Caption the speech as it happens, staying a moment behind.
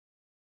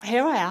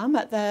Here I am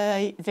at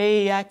the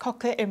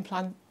cochlear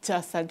implant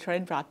centre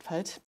in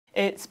Bradford.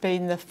 It's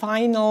been the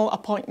final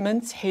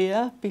appointment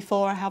here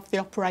before I have the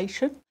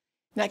operation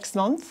next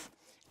month,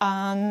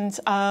 and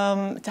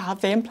to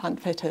have the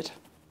implant fitted.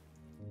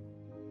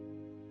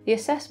 The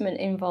assessment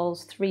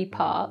involves 3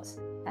 parts.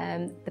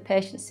 The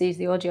patient sees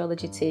the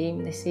audiology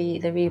team, they see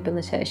the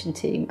rehabilitation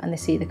team, and they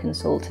see the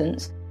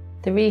consultants.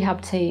 The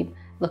rehab team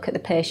look at the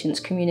patient's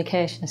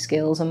communication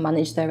skills and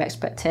manage their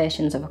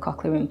expectations of a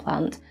cochlear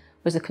implant,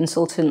 whereas the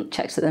consultant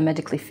checks that they're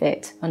medically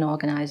fit and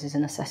organises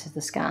and assesses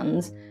the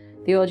scans.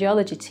 The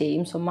audiology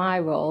team, so my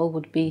role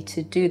would be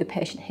to do the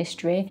patient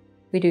history.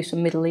 We do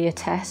some middle ear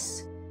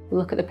tests, we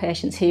look at the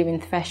patient's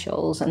hearing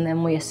thresholds, and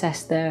then we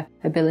assess their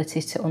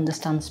ability to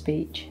understand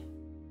speech.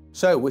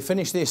 So we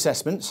finished the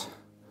assessments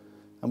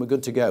and we're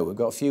good to go. We've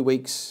got a few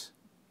weeks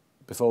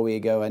before we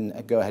go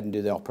ahead and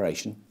do the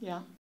operation.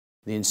 Yeah.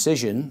 The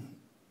incision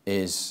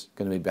is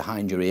going to be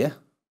behind your ear.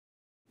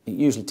 It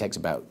usually takes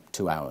about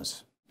 2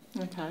 hours.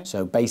 Okay.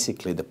 So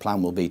basically the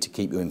plan will be to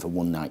keep you in for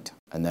 1 night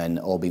and then,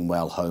 all being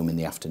well, home in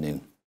the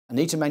afternoon. I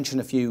need to mention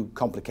a few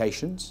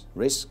complications,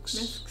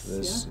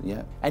 risks.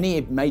 Yeah.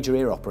 Any major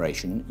ear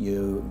operation,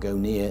 you go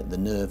near the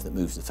nerve that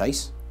moves the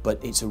face,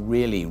 but it's a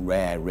really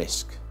rare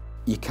risk.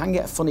 You can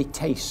get a funny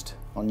taste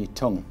on your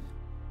tongue.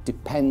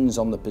 Depends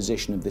on the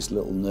position of this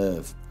little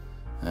nerve,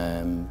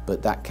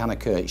 but that can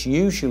occur. It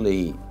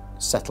usually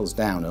settles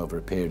down over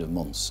a period of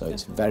months, so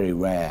it's very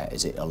rare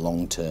is it a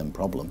long-term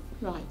problem.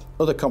 Right.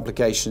 Other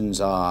complications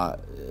are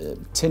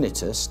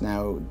tinnitus.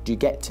 Now, do you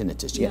get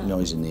tinnitus? Do you get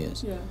noise in the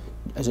ears? Yeah.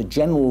 As a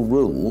general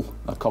rule,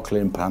 a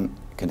cochlear implant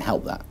can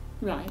help that.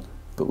 Right.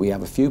 But we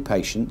have a few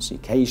patients, you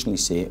occasionally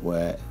see it,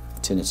 where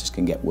tinnitus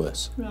can get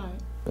worse. Right.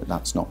 But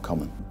that's not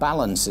common.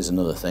 Balance is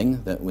another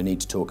thing that we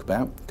need to talk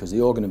about, because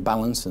the organ of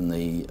balance and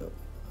the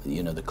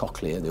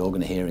cochlea, the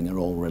organ of hearing, are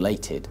all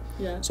related.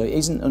 Yeah. So it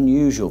isn't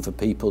unusual for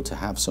people to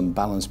have some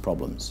balance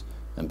problems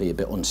and be a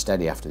bit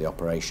unsteady after the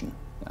operation.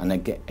 And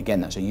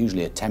again, that's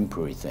usually a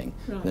temporary thing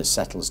that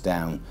settles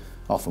down,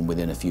 often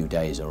within a few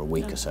days or a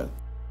week or so.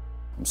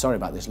 I'm sorry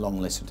about this long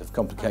list of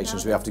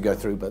complications we have to go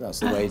through, but that's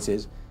the way it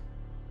is.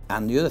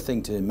 And the other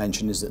thing to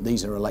mention is that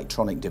these are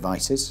electronic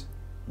devices.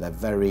 They're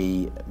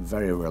very,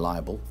 very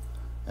reliable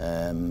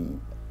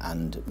and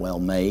well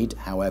made.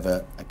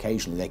 However,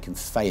 occasionally they can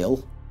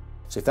fail.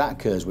 So if that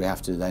occurs, we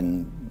have to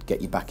then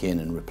get you back in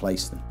and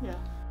replace them. Yeah.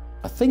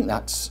 I think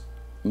that's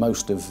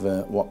most of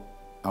what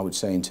I would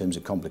say in terms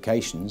of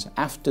complications.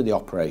 After the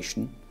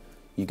operation,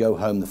 you go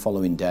home the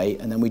following day,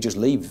 and then we just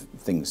leave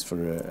things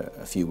for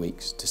a few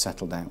weeks to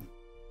settle down.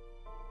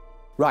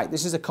 Right,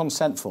 this is a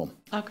consent form.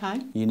 Okay.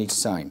 You need to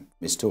sign.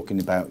 It's talking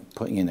about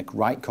putting in a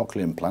right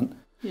cochlear implant.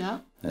 Yeah.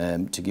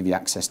 To give you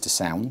access to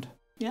sound.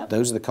 Yep.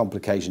 Those are the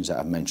complications that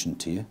I've mentioned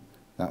to you.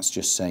 That's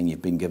just saying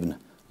you've been given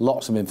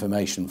lots of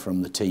information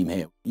from the team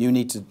here. You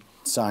need to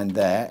sign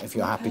there if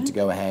you're happy to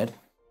go ahead.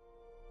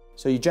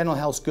 So your general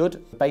health's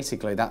good.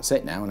 Basically, that's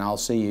it now, and I'll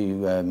see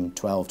you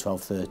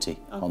 12:30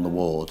 on the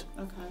ward.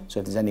 Okay. So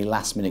if there's any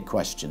last-minute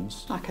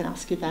questions, I can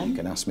ask you then. you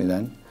can ask me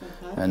then.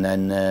 Okay. And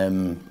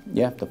then,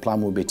 yeah, the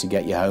plan will be to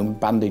get you home,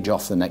 bandage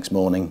off the next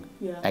morning,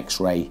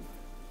 X-ray,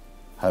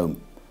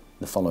 home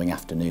the following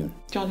afternoon.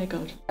 Jolly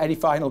good. Any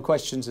final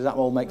questions? Does that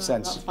all make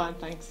sense? That's fine,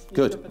 thanks.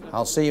 Good.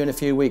 I'll see you in a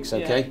few weeks,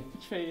 okay?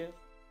 Yeah,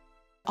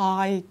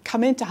 I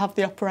come in to have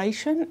the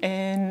operation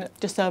in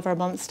just over a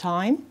month's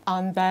time,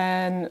 and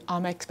then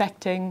I'm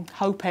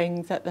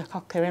hoping that the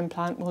cochlear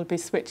implant will be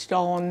switched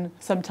on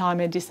sometime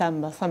in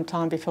December,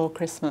 sometime before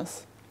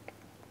Christmas.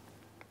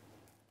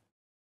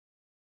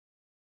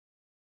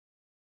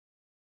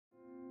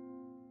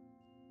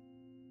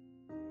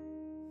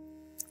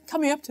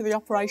 Coming up to the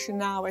operation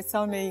now, it's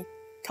only a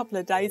couple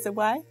of days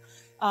away,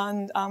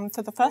 and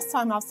for the first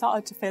time I've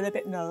started to feel a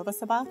bit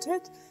nervous about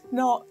it.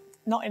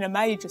 Not in a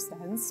major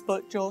sense,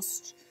 but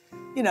just,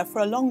 you know,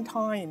 for a long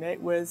time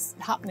it was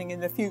happening in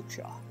the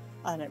future,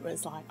 and it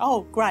was like,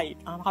 oh great,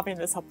 I'm having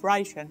this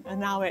operation, and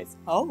now it's,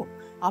 oh,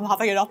 I'm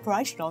having an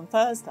operation on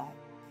Thursday.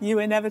 You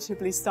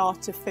inevitably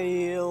start to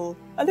feel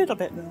a little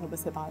bit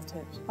nervous about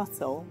it,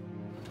 that's all.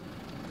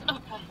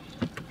 Okay.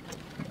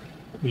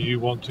 Are you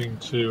wanting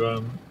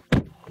to...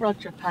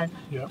 Roger, pen.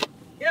 Yeah.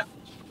 Yep.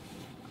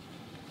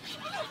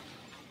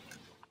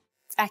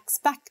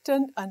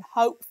 Expectant and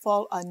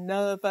hopeful and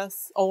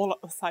nervous all at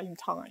the same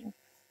time.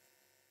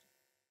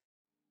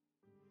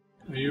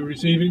 Are you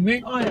receiving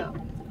me? I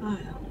am.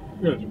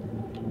 Good.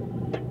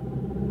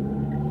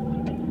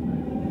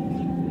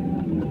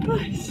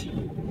 Right.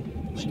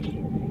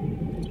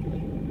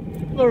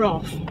 We're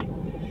off.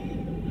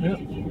 Yeah.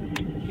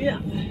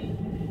 Yeah.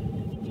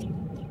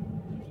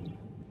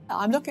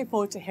 I'm looking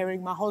forward to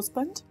hearing my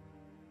husband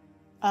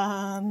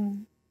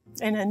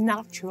in a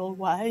natural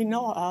way,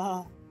 not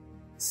a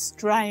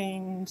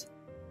strained,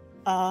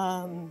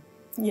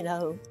 you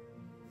know,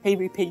 he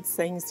repeats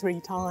things 3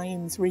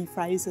 times,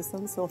 rephrases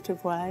some sort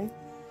of way.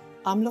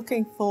 I'm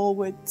looking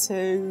forward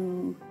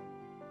to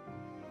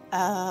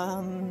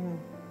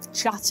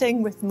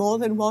chatting with more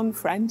than one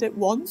friend at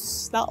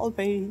once. That'll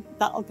be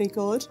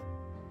good.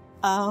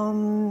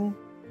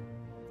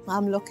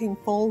 I'm looking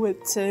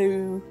forward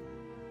to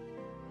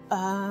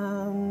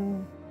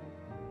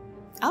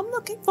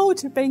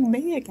being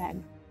me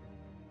again.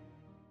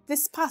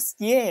 This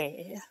past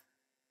year,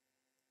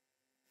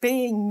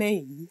 being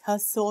me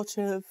has sort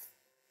of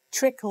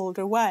trickled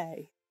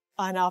away,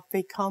 and I've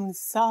become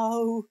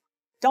so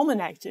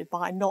dominated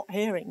by not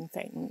hearing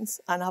things,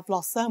 and I've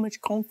lost so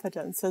much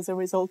confidence as a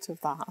result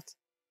of that.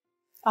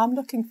 I'm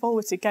looking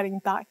forward to getting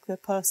back the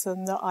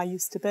person that I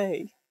used to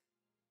be.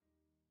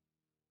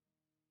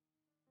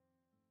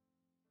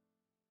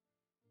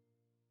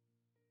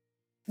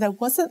 There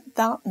wasn't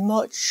that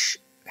much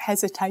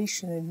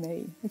hesitation in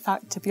me. In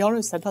fact, to be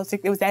honest, I don't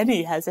think there was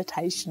any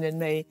hesitation in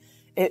me.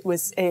 It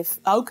was if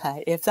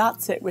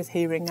that's it with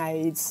hearing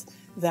aids,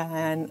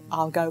 then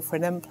I'll go for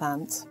an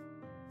implant.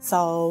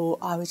 So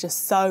I was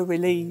just so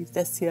relieved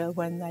this year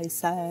when they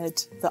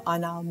said that I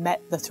now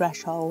met the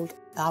threshold.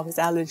 I was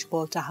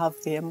eligible to have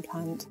the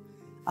implant,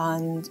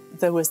 and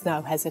there was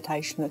no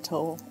hesitation at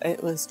all.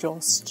 It was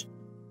just,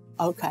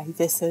 okay,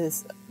 this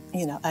is,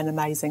 an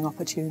amazing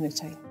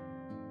opportunity.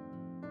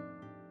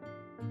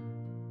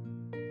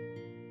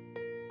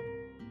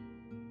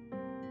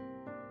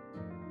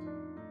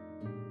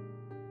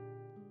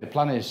 The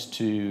plan is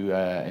to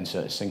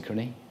insert a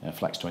synchrony, a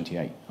Flex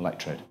 28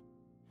 electrode.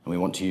 And we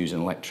want to use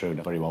an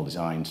electrode, very well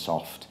designed,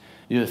 soft.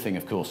 The other thing,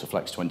 of course, the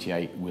Flex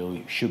 28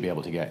 should be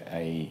able to get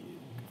a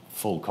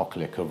full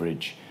cochlear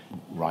coverage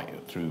right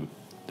through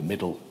the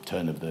middle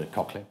turn of the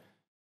cochlea.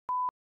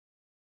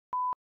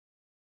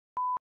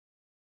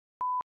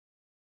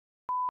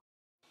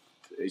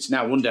 It's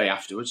now one day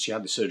afterwards. She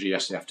had the surgery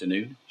yesterday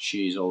afternoon.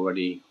 She's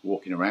already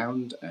walking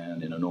around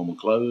and in her normal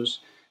clothes.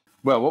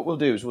 Well, what we'll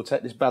do is we'll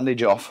take this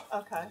bandage off.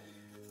 Okay.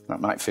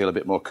 That might feel a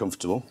bit more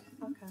comfortable.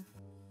 Okay.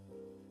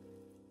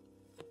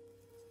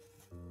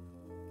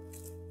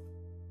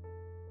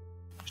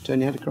 Just turn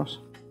your head across.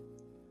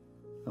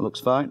 That looks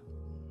fine.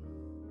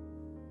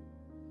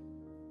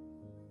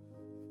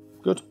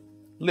 Good.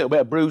 A little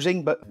bit of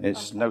bruising, but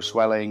it's no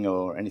swelling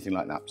or anything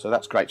like that. So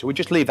that's great. So we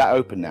just leave that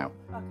open now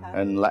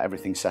and let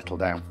everything settle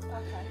down.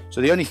 Okay. So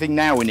the only thing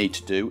now we need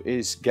to do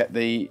is get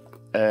the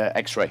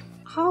X-ray.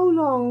 How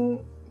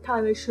long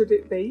kind of should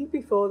it be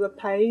before the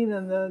pain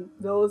and the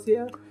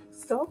nausea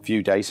stop? A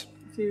few days.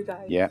 A few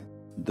days. Yeah.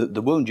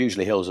 The wound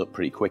usually heals up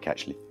pretty quick,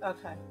 actually.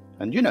 Okay.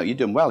 And you're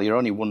doing well. You're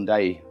only one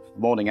day,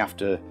 morning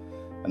after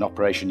an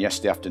operation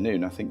yesterday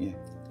afternoon. I think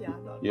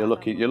you're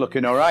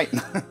looking all right. Do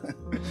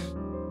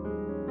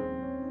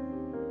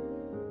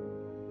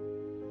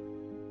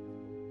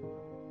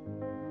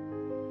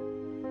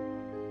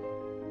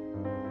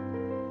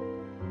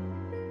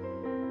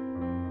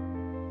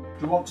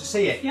you want to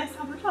see it? Yes,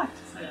 I would like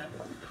to see it.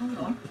 Hold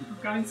on, I'm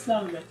going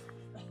slowly.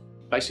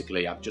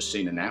 Basically, I've just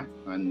seen her now,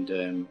 and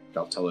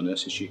I'll tell the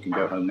nurses she can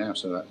go home now.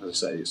 So, that,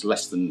 as I say, it's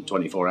less than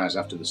 24 hours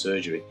after the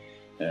surgery.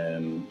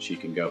 She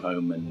can go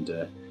home, and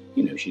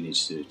she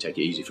needs to take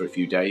it easy for a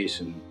few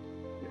days and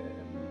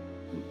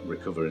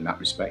recover in that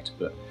respect.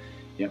 But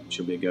yeah,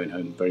 she'll be going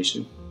home very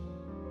soon.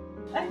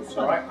 Excellent.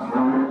 All right.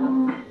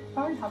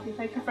 Very happy.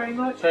 Thank you very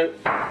much. So,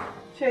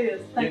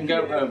 cheers. Thank you. You can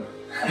go home.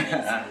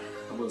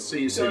 And we'll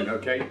see you soon.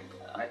 Okay.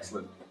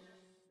 Excellent.